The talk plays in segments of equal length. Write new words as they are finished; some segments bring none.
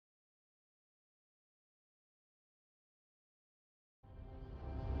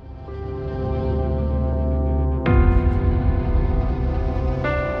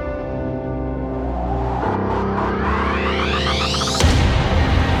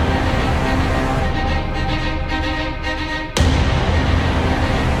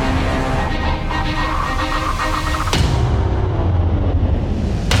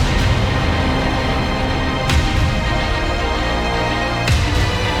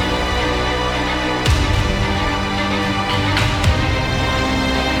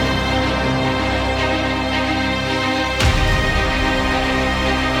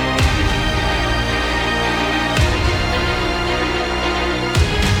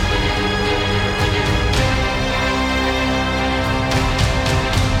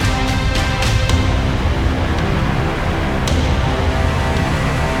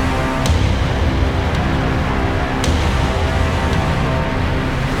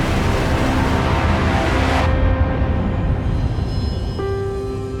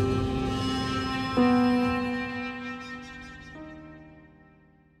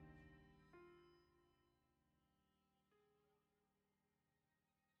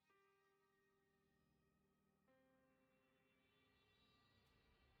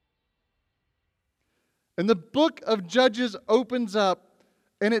And the book of Judges opens up,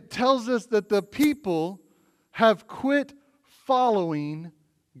 and it tells us that the people have quit following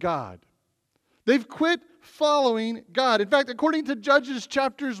God. They've quit following God. In fact, according to Judges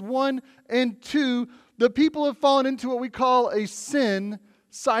chapters 1 and 2, the people have fallen into what we call a sin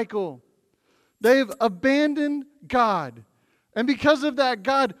cycle. They've abandoned God. And because of that,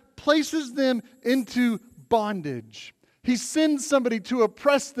 God places them into bondage. He sends somebody to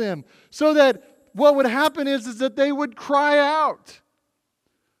oppress them so that what would happen is that they would cry out.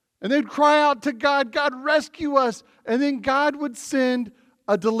 And they'd cry out to God, God, rescue us. And then God would send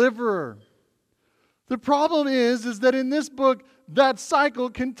a deliverer. The problem is that in this book, that cycle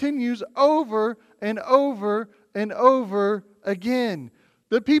continues over and over and over again.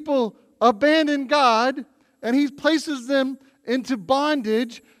 The people abandon God, and He places them into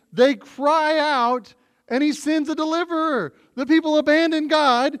bondage. They cry out, and He sends a deliverer. The people abandon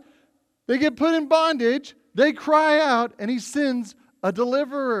God, they get put in bondage, they cry out, and He sends a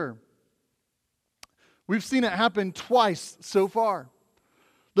deliverer. We've seen it happen twice so far.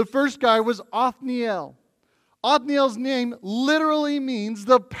 The first guy was Othniel. Othniel's name literally means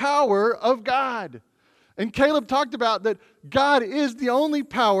the power of God. And Caleb talked about that God is the only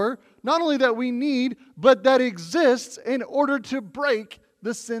power, not only that we need, but that exists in order to break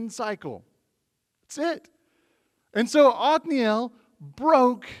the sin cycle. That's it. And so Othniel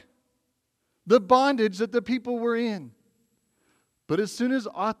broke the bondage that the people were in. But as soon as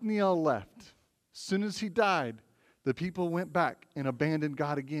Othniel left, as soon as he died, the people went back and abandoned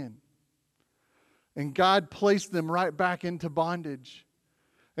God again. And God placed them right back into bondage.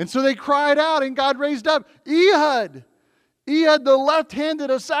 And so they cried out, and God raised up Ehud, the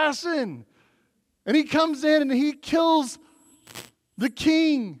left-handed assassin. And he comes in and he kills the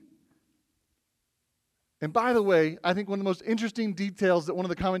king. And by the way, I think one of the most interesting details that one of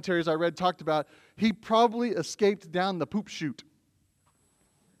the commentaries I read talked about, he probably escaped down the poop chute.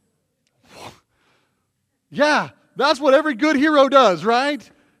 Yeah, that's what every good hero does, right?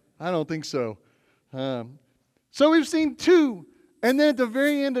 I don't think so. So we've seen two. And then at the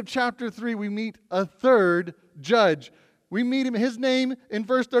very end of chapter 3, we meet a third judge. We meet him. His name in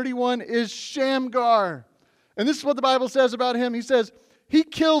verse 31 is Shamgar. And this is what the Bible says about him. He says, he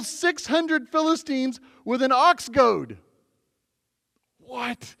kills 600 Philistines with an ox goad.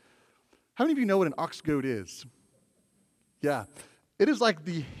 What? How many of you know what an ox goad is? Yeah. It is like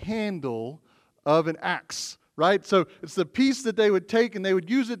the handle of an axe, right? So it's the piece that they would take and they would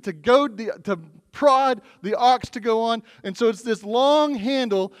use it to to prod the ox to go on. And so it's this long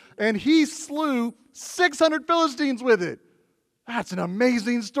handle, and he slew 600 Philistines with it. That's an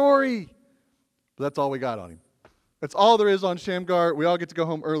amazing story. But that's all we got on him. That's all there is on Shamgar. We all get to go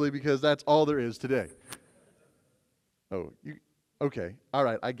home early because that's all there is today. Okay. All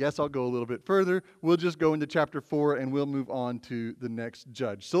right. I guess I'll go a little bit further. We'll just go into chapter 4 and we'll move on to the next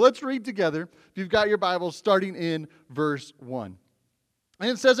judge. So let's read together. If you've got your Bibles, starting in verse 1. And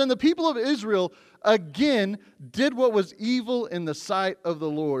it says, and the people of Israel again did what was evil in the sight of the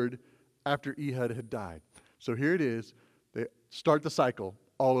Lord after Ehud had died. So here it is. They start the cycle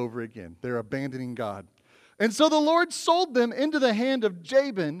all over again. They're abandoning God. And so the Lord sold them into the hand of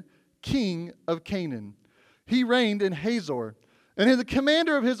Jabin, king of Canaan. He reigned in Hazor. And the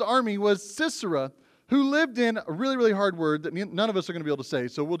commander of his army was Sisera, who lived in a really, really hard word that none of us are going to be able to say,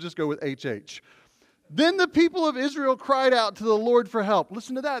 so we'll just go with HH. Then the people of Israel cried out to the Lord for help.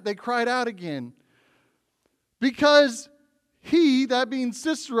 Listen to that. They cried out again. Because he, that being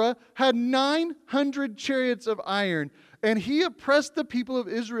Sisera, had 900 chariots of iron, and he oppressed the people of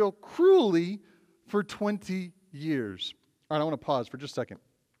Israel cruelly for 20 years. All right, I want to pause for just a second.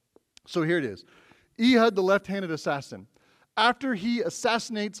 So here it is. Ehud, the left-handed assassin. After he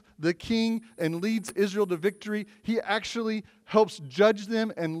assassinates the king and leads Israel to victory, he actually helps judge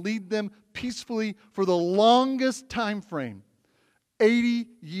them and lead them peacefully for the longest time frame, 80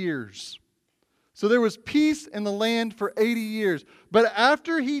 years. So there was peace in the land for 80 years. But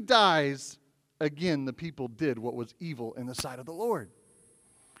after he dies, again, the people did what was evil in the sight of the Lord.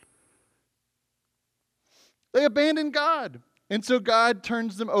 They abandoned God. And so God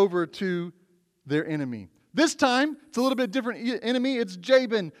turns them over to their enemy. This time, it's a little bit different enemy. It's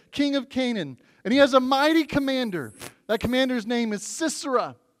Jabin, king of Canaan. And he has a mighty commander. That commander's name is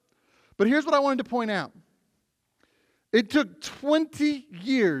Sisera. But here's what I wanted to point out. It took 20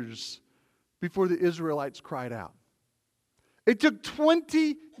 years before the Israelites cried out. It took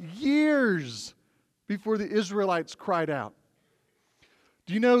 20 years before the Israelites cried out.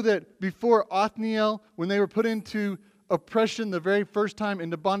 Do you know that before Othniel, when they were put into oppression the very first time,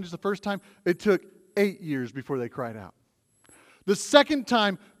 into bondage the first time, it took 8 years before they cried out. The second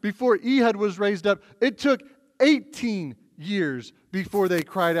time, before Ehud was raised up, it took 18 years before they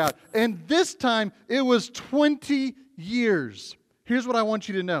cried out. And this time, it was 20 years. Here's what I want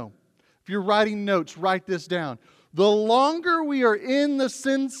you to know. If you're writing notes, write this down. The longer we are in the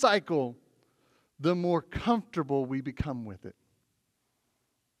sin cycle, the more comfortable we become with it.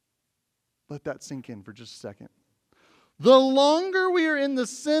 Let that sink in for just a second. The longer we are in the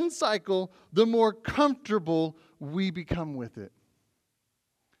sin cycle, the more comfortable we become with it.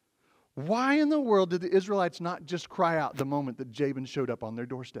 Why in the world did the Israelites not just cry out the moment that Jabin showed up on their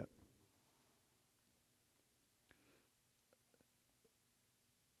doorstep?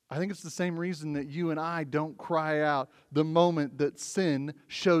 I think it's the same reason that you and I don't cry out the moment that sin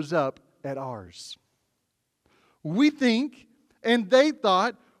shows up at ours. We think, and they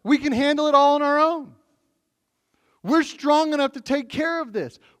thought, we can handle it all on our own. We're strong enough to take care of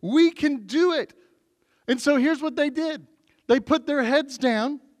this. We can do it. And so here's what they did. They put their heads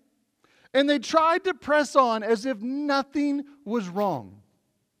down and they tried to press on as if nothing was wrong.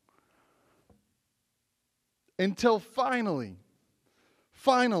 Until finally,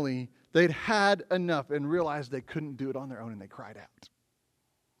 they'd had enough and realized they couldn't do it on their own and they cried out.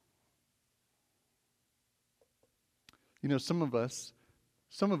 You know, some of us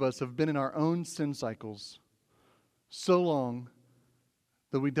have been in our own sin cycles so long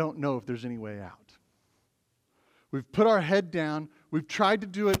that we don't know if there's any way out. We've put our head down. We've tried to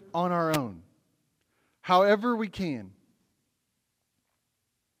do it on our own, however we can.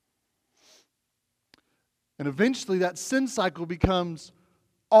 And eventually that sin cycle becomes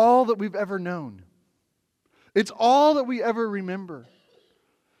all that we've ever known. It's all that we ever remember.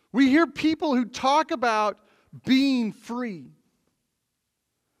 We hear people who talk about being free.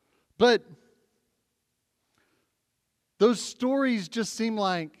 But those stories just seem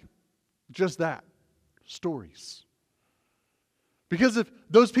like just that, stories. Because if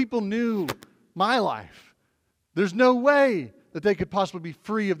those people knew my life, there's no way that they could possibly be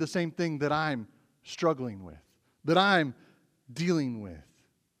free of the same thing that I'm struggling with, that I'm dealing with.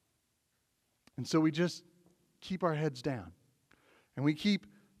 And so we just keep our heads down and we keep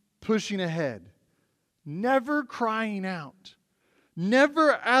pushing ahead, never crying out,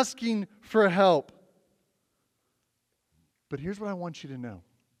 never asking for help. But here's what I want you to know.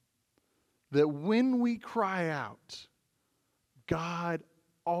 That when we cry out, God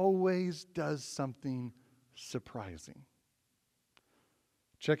always does something surprising.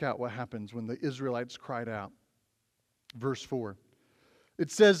 Check out what happens when the Israelites cried out. Verse 4.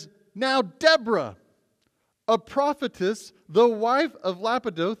 It says, "Now Deborah, a prophetess, the wife of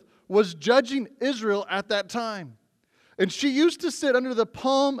Lapidoth, was judging Israel at that time. And she used to sit under the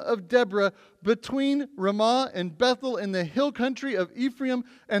palm of Deborah between Ramah and Bethel in the hill country of Ephraim,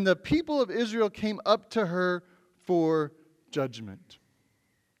 and the people of Israel came up to her for judgment."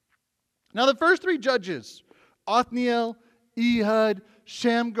 Now the first three judges, Othniel, Ehud,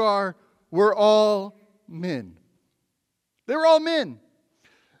 Shamgar, were all men. They were all men.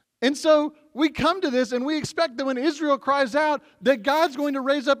 And so we come to this and we expect that when Israel cries out, that God's going to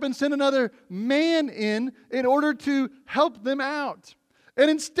raise up and send another man in order to help them out. And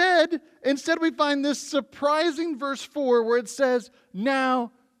instead we find this surprising verse 4 where it says,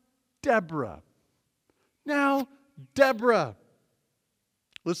 "Now Deborah." Now Deborah.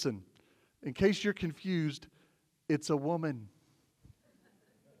 Listen, in case you're confused, it's a woman.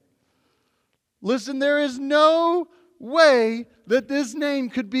 Listen, there is no way that this name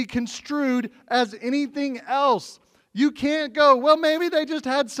could be construed as anything else. You can't go, well, maybe they just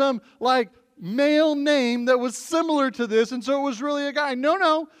had some male name that was similar to this, and so it was really a guy.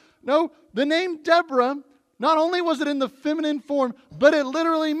 No. The name Deborah, not only was it in the feminine form, but it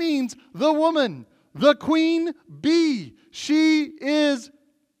literally means the woman, the queen bee. She is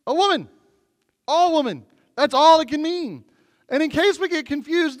a woman. All woman. That's all it can mean. And in case we get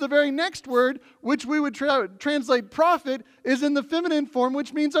confused, the very next word, which we would translate prophet, is in the feminine form,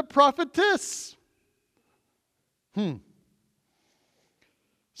 which means a prophetess.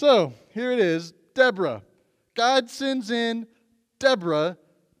 So, here it is, Deborah. God sends in Deborah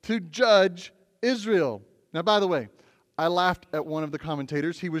to judge Israel. Now, by the way, I laughed at one of the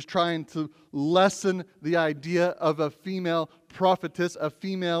commentators. He was trying to lessen the idea of a female prophetess, a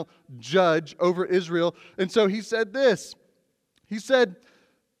female judge over Israel. And so he said this. He said,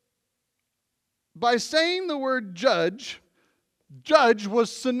 by saying the word judge, judge was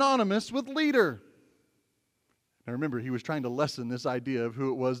synonymous with leader. Now remember, he was trying to lessen this idea of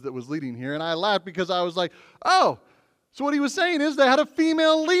who it was that was leading here. And I laughed because I was like, oh, so what he was saying is they had a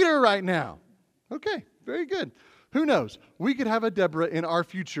female leader right now. Okay, very good. Who knows? We could have a Deborah in our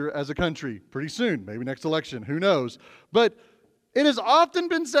future as a country pretty soon, maybe next election. Who knows? But It has often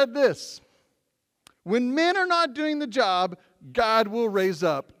been said this: when men are not doing the job, God will raise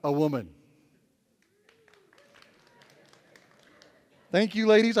up a woman. Thank you,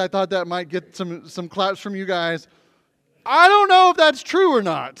 ladies. I thought that might get some claps from you guys. I don't know if that's true or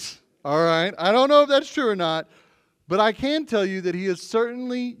not. All right? I don't know if that's true or not. But I can tell you that he is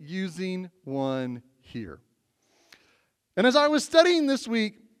certainly using one here. And as I was studying this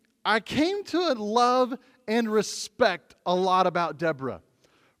week, I came to love and respect a lot about Deborah.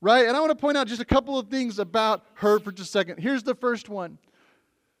 Right? And I want to point out just a couple of things about her for just a second. Here's the first one.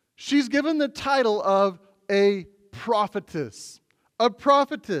 She's given the title of a prophetess. A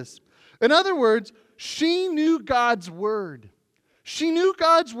prophetess. In other words, she knew God's word. She knew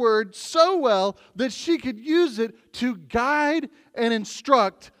God's word so well that she could use it to guide and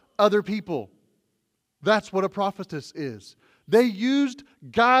instruct other people. That's what a prophetess is. They used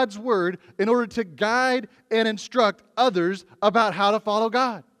God's word in order to guide and instruct others about how to follow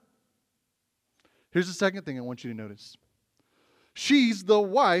God. Here's the second thing I want you to notice. She's the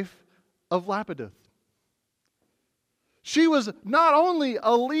wife of Lapidus. She was not only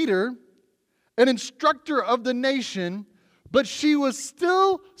a leader, an instructor of the nation, but she was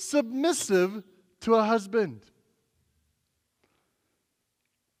still submissive to a husband.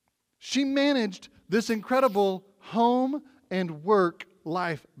 She managed this incredible home and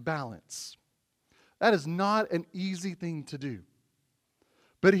work-life balance. That is not an easy thing to do.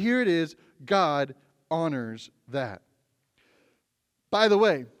 But here it is, God honors that. By the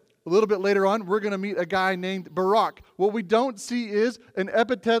way, a little bit later on, we're going to meet a guy named Barak. What we don't see is an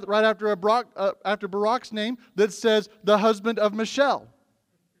epithet right after Barak's name that says, the husband of Michelle.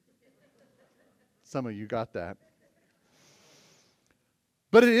 Some of you got that.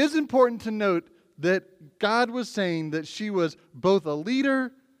 But it is important to note that God was saying that she was both a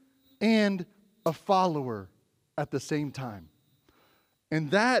leader and a follower at the same time. And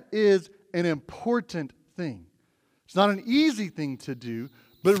that is an important thing. It's not an easy thing to do,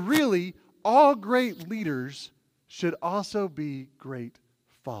 but really, all great leaders should also be great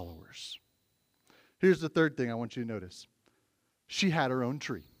followers. Here's the third thing I want you to notice. She had her own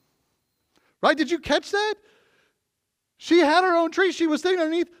tree. Right? Did you catch that? She had her own tree. She was sitting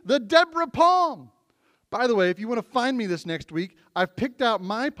underneath the Deborah palm. By the way, if you want to find me this next week, I've picked out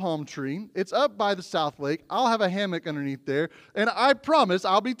my palm tree. It's up by the South Lake. I'll have a hammock underneath there. And I promise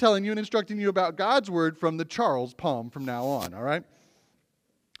I'll be telling you and instructing you about God's word from the Charles palm from now on. All right?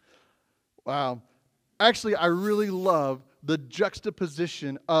 Wow. Actually, I really love the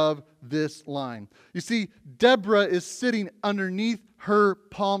juxtaposition of this line. You see, Deborah is sitting underneath her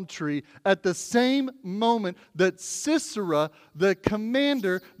palm tree at the same moment that Sisera, the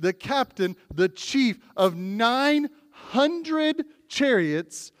commander, the captain, the chief of 900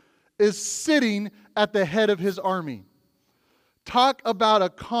 chariots, is sitting at the head of his army. Talk about a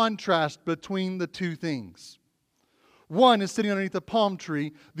contrast between the two things. One is sitting underneath a palm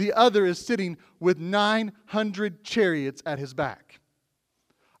tree. The other is sitting with 900 chariots at his back.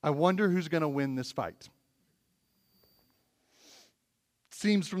 I wonder who's going to win this fight. It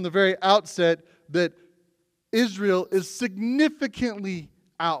seems from the very outset that Israel is significantly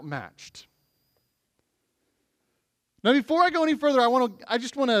outmatched. Now, before I go any further, I want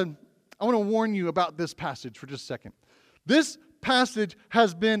to warn you about this passage for just a second. This passage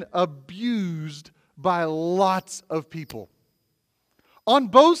has been abused by lots of people on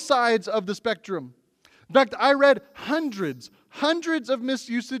both sides of the spectrum. In fact, I read hundreds of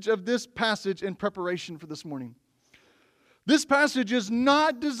misusage of this passage in preparation for this morning. This passage is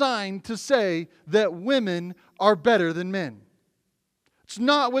not designed to say that women are better than men. It's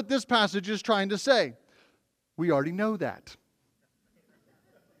not what this passage is trying to say. We already know that.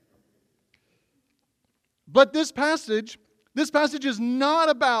 But this passage is not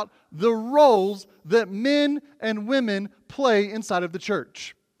about the roles that men and women play inside of the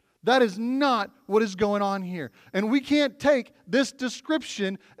church. That is not what is going on here. And we can't take this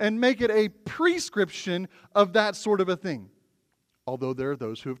description and make it a prescription of that sort of a thing. Although there are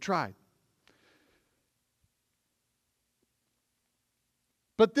those who have tried.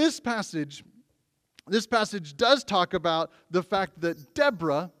 But this passage does talk about the fact that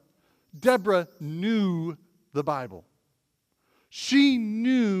Deborah knew the Bible. She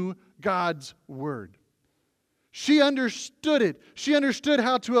knew God's word. She understood it. She understood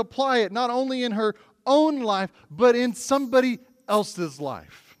how to apply it, not only in her own life, but in somebody else's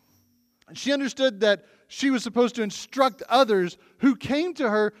life. She understood that she was supposed to instruct others who came to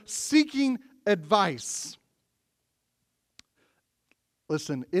her seeking advice.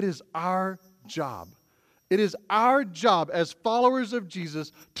 Listen, it is our job. It is our job as followers of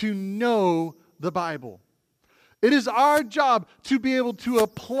Jesus to know the Bible. It is our job to be able to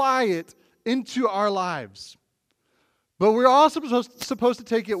apply it into our lives. But we're also supposed to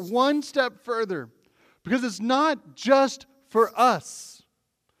take it one step further, because it's not just for us.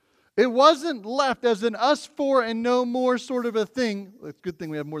 It wasn't left as an us four and no more sort of a thing. It's a good thing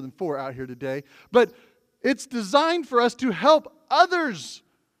we have more than 4 out here today. But it's designed for us to help others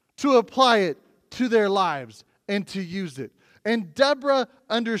to apply it to their lives and to use it. And Deborah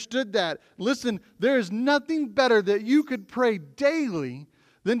understood that. Listen, there is nothing better that you could pray daily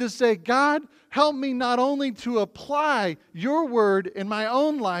than to say, God, help me not only to apply your word in my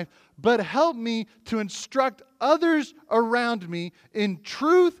own life, but help me to instruct others around me in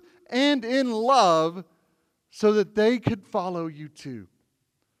truth and in love so that they could follow you too.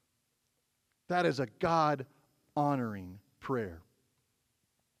 That is a God-honoring prayer.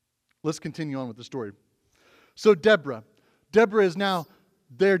 Let's continue on with the story. So Deborah is now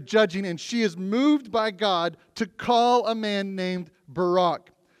there judging, and she is moved by God to call a man named Barak.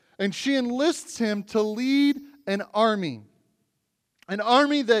 And she enlists him to lead an army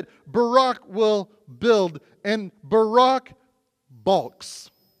that Barak will build. And Barak balks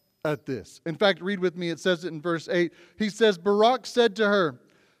at this. In fact, read with me. It says it in verse 8. He says, Barak said to her,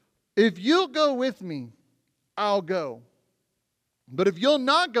 if you'll go with me, I'll go. But if you'll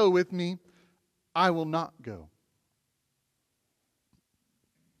not go with me, I will not go.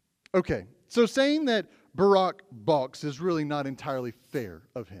 Okay, so saying that Barak balks is really not entirely fair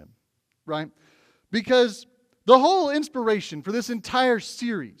of him, right? Because the whole inspiration for this entire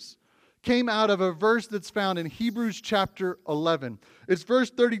series came out of a verse that's found in Hebrews chapter 11. It's verse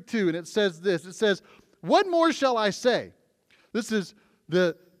 32, and it says this. It says, what more shall I say?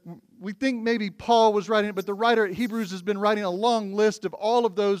 We think maybe Paul was writing it, but the writer at Hebrews has been writing a long list of all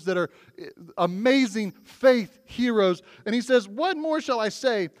of those that are amazing faith heroes. And he says, what more shall I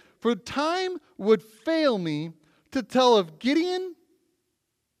say? For time would fail me to tell of Gideon.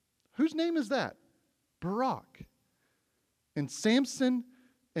 Whose name is that? Barak. And Samson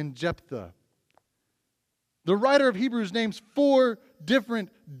and Jephthah. The writer of Hebrews names 4 different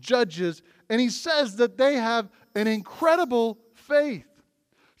judges, and he says that they have an incredible faith.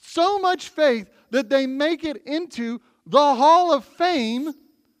 So much faith that they make it into the Hall of Fame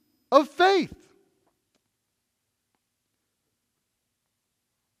of faith.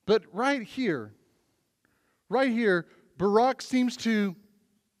 But right here, Barak seems to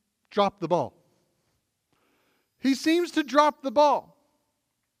drop the ball. He seems to drop the ball.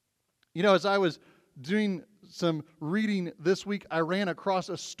 You know, as I was doing some reading this week, I ran across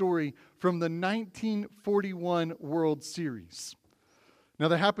a story from the 1941 World Series. Now,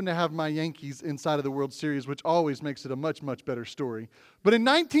 they happen to have my Yankees inside of the World Series, which always makes it a much, much better story. But in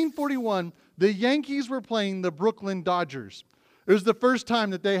 1941, the Yankees were playing the Brooklyn Dodgers. It was the first time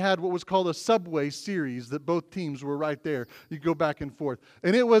that they had what was called a subway series, that both teams were right there. You go back and forth.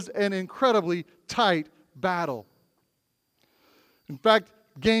 And it was an incredibly tight battle. In fact,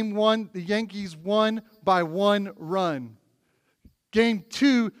 Game 1, the Yankees won by 1 run. Game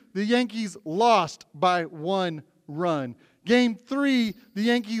 2, the Yankees lost by 1 run. Game 3, the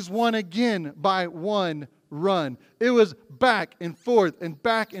Yankees won again by 1 run. It was back and forth and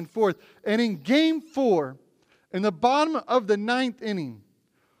back and forth. And in Game 4, in the bottom of the 9th inning,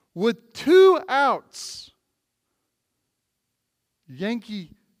 with 2 outs,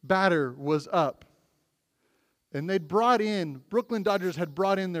 Yankee batter was up. And Brooklyn Dodgers had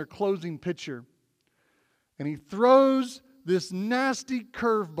brought in their closing pitcher. And he throws this nasty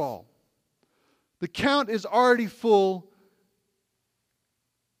curveball. The count is already full.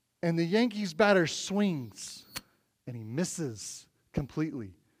 And the Yankees batter swings. And he misses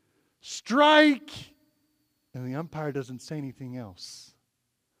completely. Strike! And the umpire doesn't say anything else.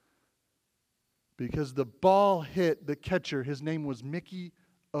 Because the ball hit the catcher. His name was Mickey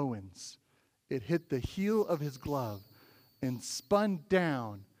Owens. It hit the heel of his glove and spun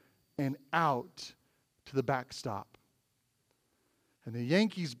down and out to the backstop. And the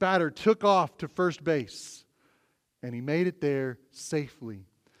Yankees batter took off to first base. And he made it there safely.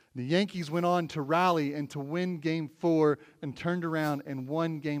 The Yankees went on to rally and to win Game 4 and turned around and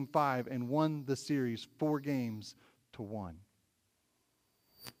won Game 5 and won the series 4-1.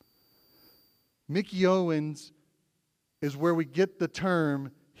 Mickey Owens is where we get the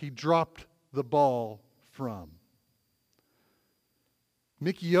term, he dropped the ball from.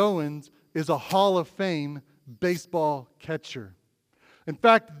 Mickey Owens is a Hall of Fame baseball catcher. In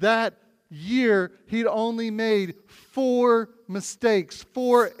fact, that year, he'd only made 4 mistakes,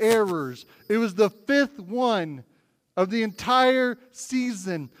 4 errors. It was the 5th one of the entire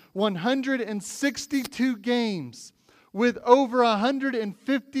season. 162 games, with over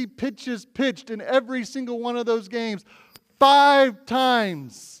 150 pitches pitched in every single one of those games, 5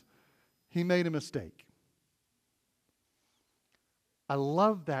 times he made a mistake. I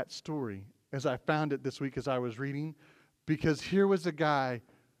love that story as I found it this week as I was reading, because here was a guy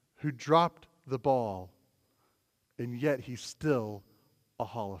who dropped the ball, and yet he's still a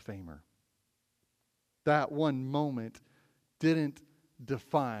Hall of Famer. That one moment didn't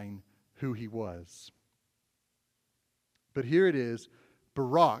define who he was. But here it is.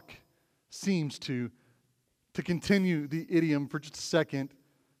 Barak seems to continue the idiom for just a second,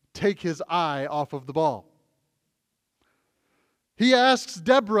 take his eye off of the ball. He asks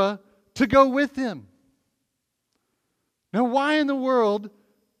Deborah to go with him. Now, why in the world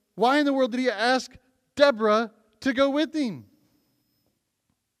did he ask Deborah to go with him?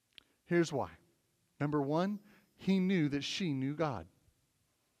 Here's why. Number one, he knew that she knew God.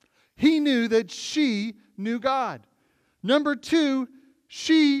 He knew that she knew God. Number two,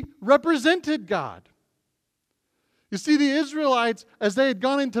 she represented God. You see, the Israelites, as they had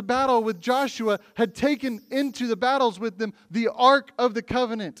gone into battle with Joshua, had taken into the battles with them the Ark of the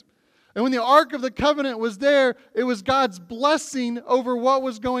Covenant. And when the Ark of the Covenant was there, it was God's blessing over what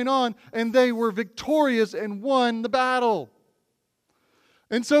was going on, and they were victorious and won the battle.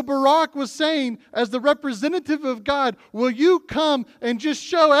 And so Barak was saying, as the representative of God, will you come and just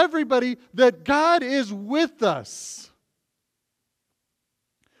show everybody that God is with us?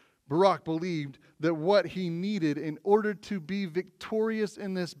 Barak believed that what he needed in order to be victorious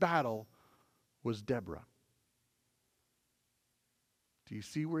in this battle was Deborah. Do you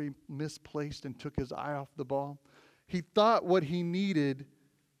see where he misplaced and took his eye off the ball? He thought what he needed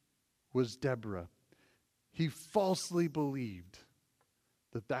was Deborah. He falsely believed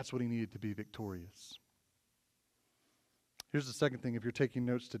that that's what he needed to be victorious. Here's the second thing if you're taking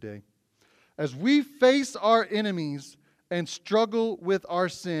notes today. As we face our enemies and struggle with our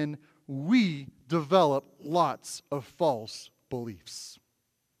sin, we develop lots of false beliefs.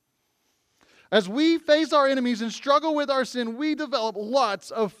 As we face our enemies and struggle with our sin, we develop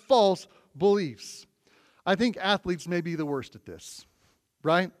lots of false beliefs. I think athletes may be the worst at this,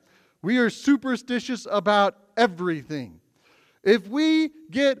 right? We are superstitious about everything. If we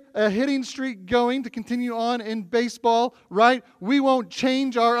get a hitting streak going to continue on in baseball, right, we won't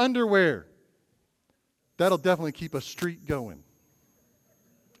change our underwear. That'll definitely keep a streak going.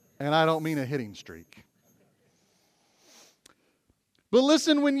 And I don't mean a hitting streak. But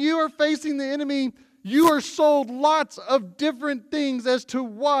listen, when you are facing the enemy, you are sold lots of different things as to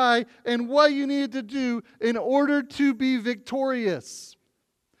why and what you needed to do in order to be victorious.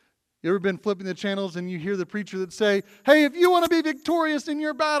 You ever been flipping the channels and you hear the preacher that say, hey, if you want to be victorious in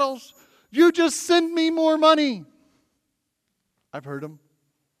your battles, you just send me more money. I've heard them.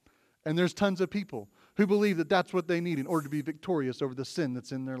 And there's tons of people who believe that that's what they need in order to be victorious over the sin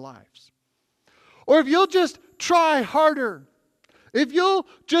that's in their lives. Or if you'll just try harder, if you'll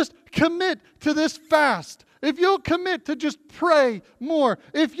just commit to this fast, if you'll commit to just pray more,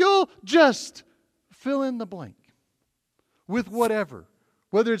 if you'll just fill in the blank with whatever,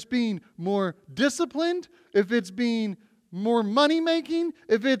 whether it's being more disciplined, if it's being more money-making,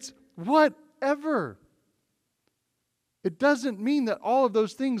 if it's whatever. It doesn't mean that all of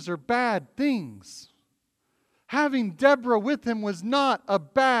those things are bad things. Having Deborah with him was not a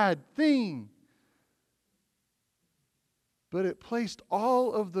bad thing. But it placed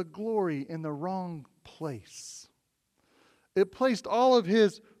all of the glory in the wrong place. It placed all of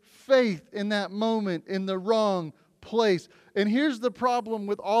his faith in that moment in the wrong place. And here's the problem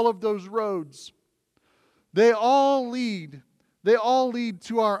with all of those roads. They all lead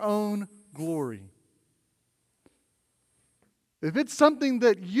to our own glory. If it's something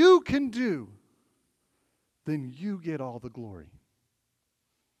that you can do, then you get all the glory.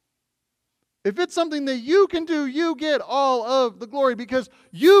 If it's something that you can do, you get all of the glory because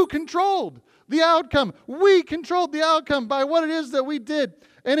you controlled the outcome. We controlled the outcome by what it is that we did.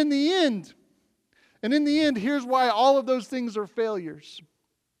 And in the end, here's why all of those things are failures.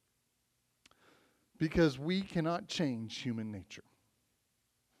 Because we cannot change human nature.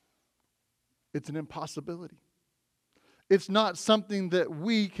 It's an impossibility. It's not something that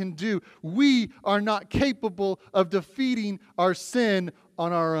we can do. We are not capable of defeating our sin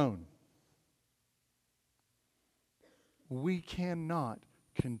on our own. We cannot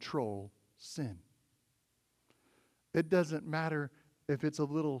control sin. It doesn't matter if it's a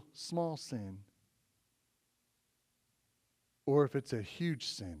little small sin or if it's a huge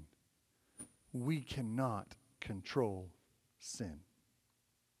sin. We cannot control sin.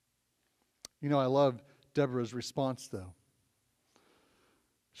 You know, I loved Deborah's response, though.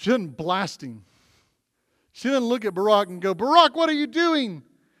 She didn't blast him. She doesn't look at Barak and go, Barak, what are you doing?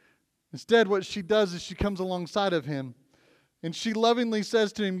 Instead, what she does is she comes alongside of him and she lovingly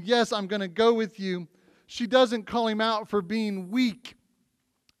says to him, yes, I'm going to go with you. She doesn't call him out for being weak.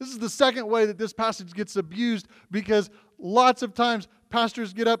 This is the second way that this passage gets abused, because lots of times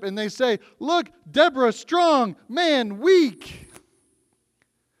pastors get up and they say, look, Deborah, strong, man, weak.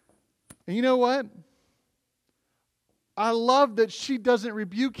 And you know what? I love that she doesn't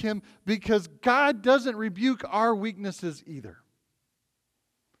rebuke him, because God doesn't rebuke our weaknesses either.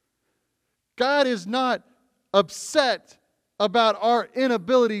 God is not upset about our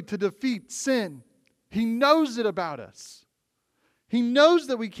inability to defeat sin. He knows it about us. He knows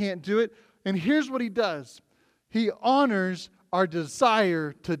that we can't do it. And here's what He does. He honors our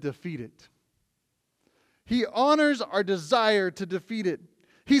desire to defeat it. He honors our desire to defeat it.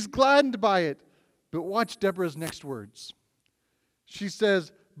 He's gladdened by it. But watch Deborah's next words. She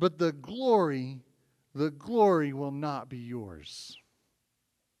says, but the glory will not be yours.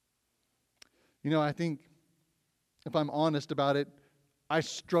 You know, I think, if I'm honest about it, I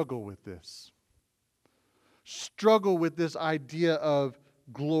struggle with this. Struggle with this idea of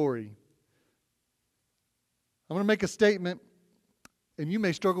glory. I'm going to make a statement, and you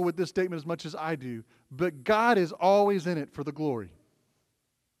may struggle with this statement as much as I do, but God is always in it for the glory.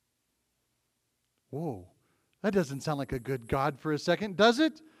 Whoa, that doesn't sound like a good God for a second, does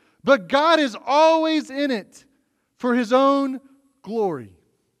it? But God is always in it for His own glory.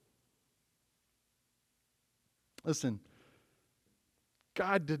 Listen,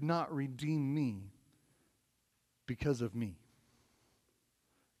 God did not redeem me because of me.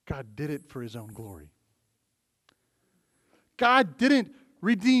 God did it for His own glory. God didn't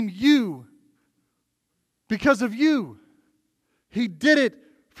redeem you because of you. He did it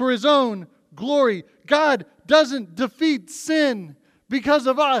for His own glory. God doesn't defeat sin because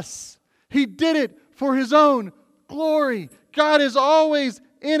of us. He did it for His own glory. God is always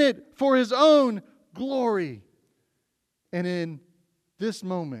in it for His own glory. And in this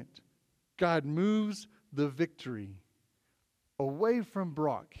moment, God moves the victory away from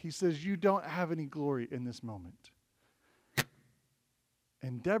Barak. He says, you don't have any glory in this moment.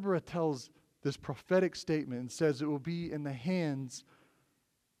 And Deborah tells this prophetic statement and says it will be in the hands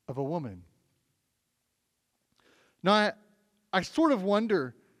of a woman. Now, I sort of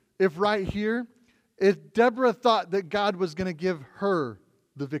wonder if right here, if Deborah thought that God was going to give her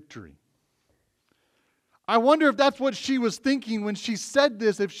the victory. I wonder if that's what she was thinking when she said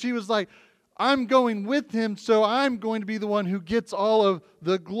this, if she was like, I'm going with him, so I'm going to be the one who gets all of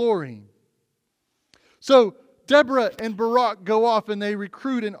the glory. So Deborah and Barak go off and they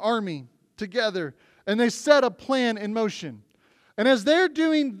recruit an army together and they set a plan in motion. And as they're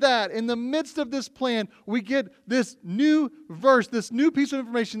doing that, in the midst of this plan, we get this new verse, this new piece of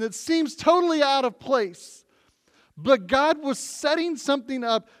information that seems totally out of place. But God was setting something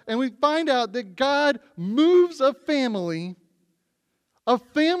up, and we find out that God moves a family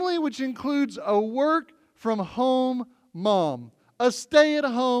which includes a work-from-home mom, a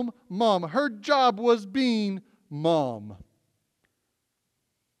stay-at-home mom. Her job was being mom.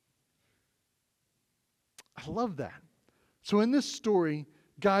 I love that. So in this story,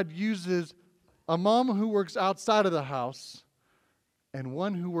 God uses a mom who works outside of the house and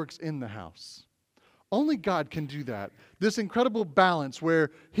one who works in the house. Only God can do that. This incredible balance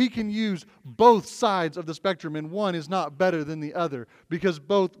where He can use both sides of the spectrum, and one is not better than the other because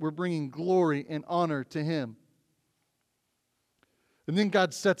both were bringing glory and honor to Him. And then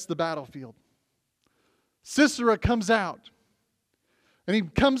God sets the battlefield. Sisera comes out, and he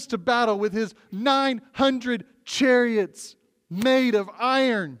comes to battle with his 900 chariots made of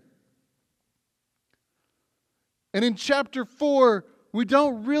iron. And in chapter 4, we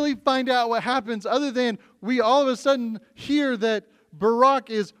don't really find out what happens other than we all of a sudden hear that Barak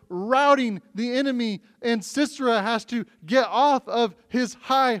is routing the enemy and Sisera has to get off of his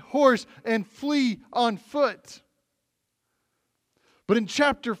high horse and flee on foot. But in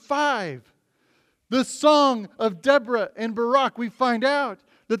chapter 5, the song of Deborah and Barak, we find out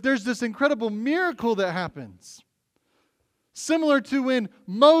that there's this incredible miracle that happens. Similar to when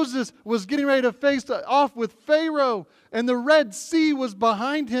Moses was getting ready to face off with Pharaoh and the Red Sea was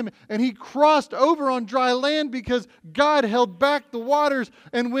behind him and he crossed over on dry land because God held back the waters.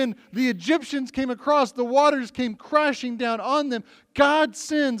 And when the Egyptians came across, the waters came crashing down on them. God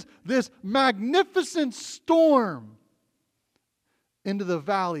sends this magnificent storm into the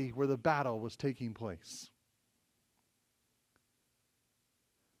valley where the battle was taking place.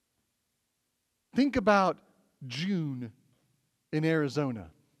 Think about June in Arizona.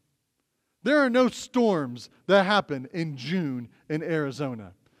 There are no storms that happen in June in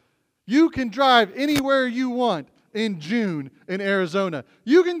Arizona. You can drive anywhere you want in June in Arizona.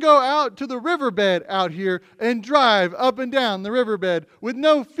 You can go out to the riverbed out here and drive up and down the riverbed with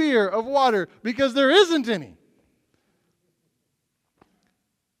no fear of water because there isn't any.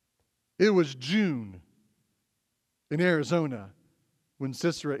 It was June in Arizona when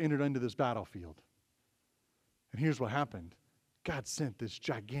Sisera entered into this battlefield. And here's what happened. God sent this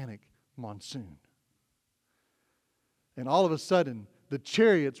gigantic monsoon. And all of a sudden, the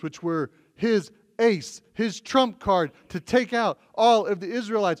chariots, which were his ace, his trump card to take out all of the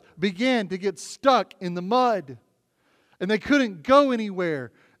Israelites, began to get stuck in the mud. And they couldn't go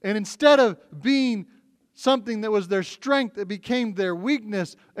anywhere. And instead of being something that was their strength, it became their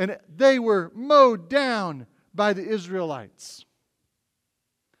weakness. And they were mowed down by the Israelites.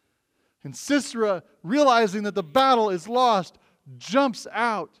 And Sisera, realizing that the battle is lost, jumps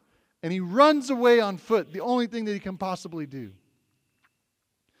out and he runs away on foot, the only thing that he can possibly do.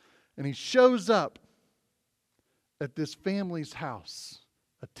 And he shows up at this family's house,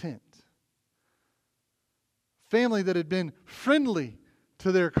 a tent. Family that had been friendly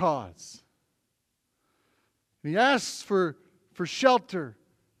to their cause. And he asks for shelter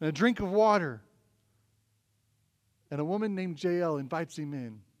and a drink of water. And a woman named Jael invites him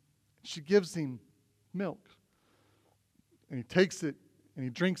in. She gives him milk. And he takes it and he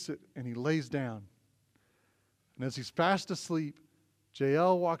drinks it and he lays down. And as he's fast asleep,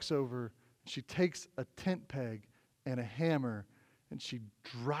 Jael walks over. She takes a tent peg and a hammer and she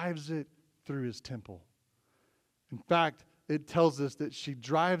drives it through his temple. In fact, it tells us that she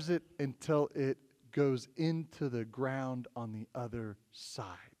drives it until it goes into the ground on the other side.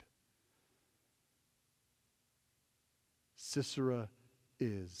 Sisera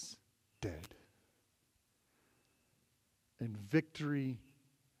is dead. And victory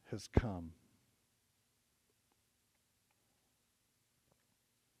has come.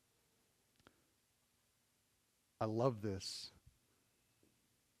 I love this.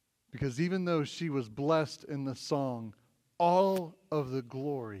 Because even though she was blessed in the song, all of the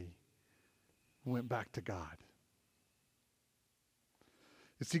glory went back to God.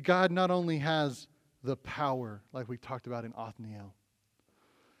 You see, God not only has the power, like we talked about in Othniel.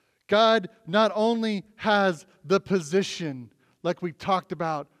 God not only has the position, like we talked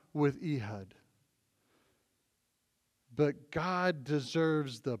about with Ehud. But God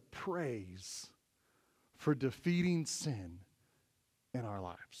deserves the praise for defeating sin in our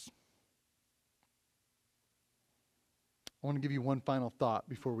lives. I want to give you one final thought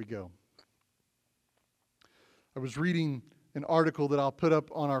before we go. I was reading an article that I'll put up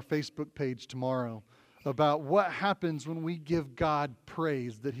on our Facebook page tomorrow about what happens when we give God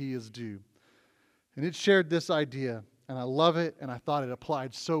praise that He is due. And it shared this idea, and I love it, and I thought it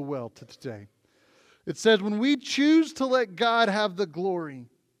applied so well to today. It says, when we choose to let God have the glory,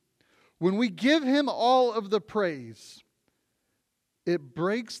 when we give Him all of the praise, it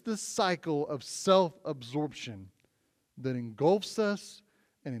breaks the cycle of self-absorption that engulfs us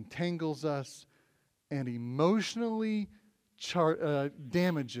and entangles us and emotionally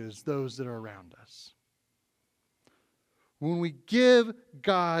damages those that are around us. When we give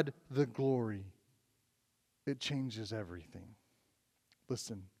God the glory, it changes everything.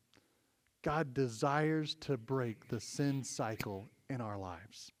 Listen, God desires to break the sin cycle in our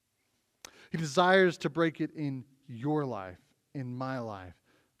lives. He desires to break it in your life, in my life,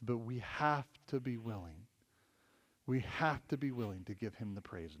 but we have to be willing. We have to be willing to give Him the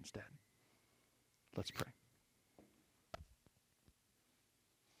praise instead. Let's pray.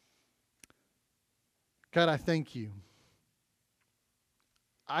 God, I thank You.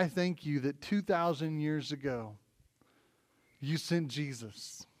 I thank You that 2,000 years ago, You sent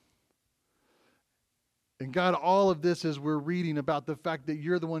Jesus. And God, all of this as we're reading about the fact that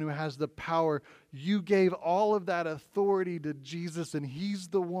You're the one who has the power, You gave all of that authority to Jesus, and He's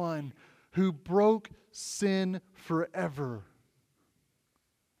the one who broke sin forever.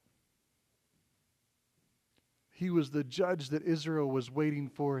 He was the judge that Israel was waiting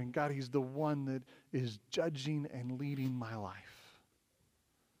for, and God, He's the one that is judging and leading my life.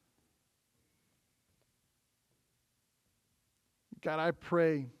 God, I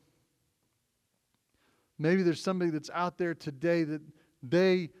pray, maybe there's somebody that's out there today that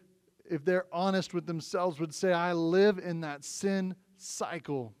they, if they're honest with themselves, would say, I live in that sin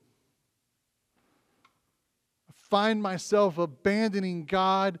cycle. I find myself abandoning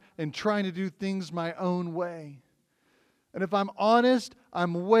God and trying to do things my own way. And if I'm honest,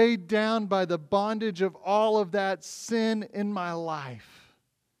 I'm weighed down by the bondage of all of that sin in my life.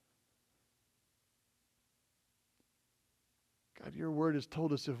 God, Your word has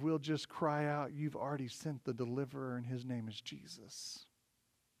told us if we'll just cry out, You've already sent the deliverer, and His name is Jesus.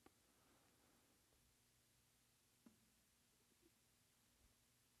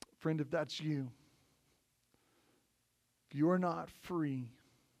 Friend, if that's you, if you're not free,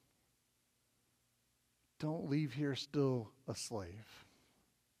 don't leave here still a slave.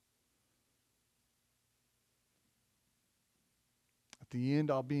 At the end,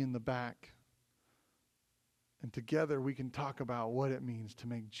 I'll be in the back. And together we can talk about what it means to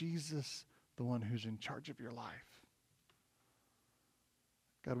make Jesus the one who's in charge of your life.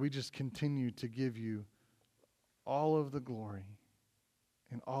 God, we just continue to give you all of the glory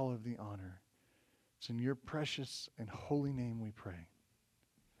and all of the honor. It's in your precious and holy name we pray.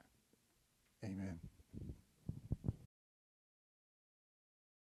 Amen.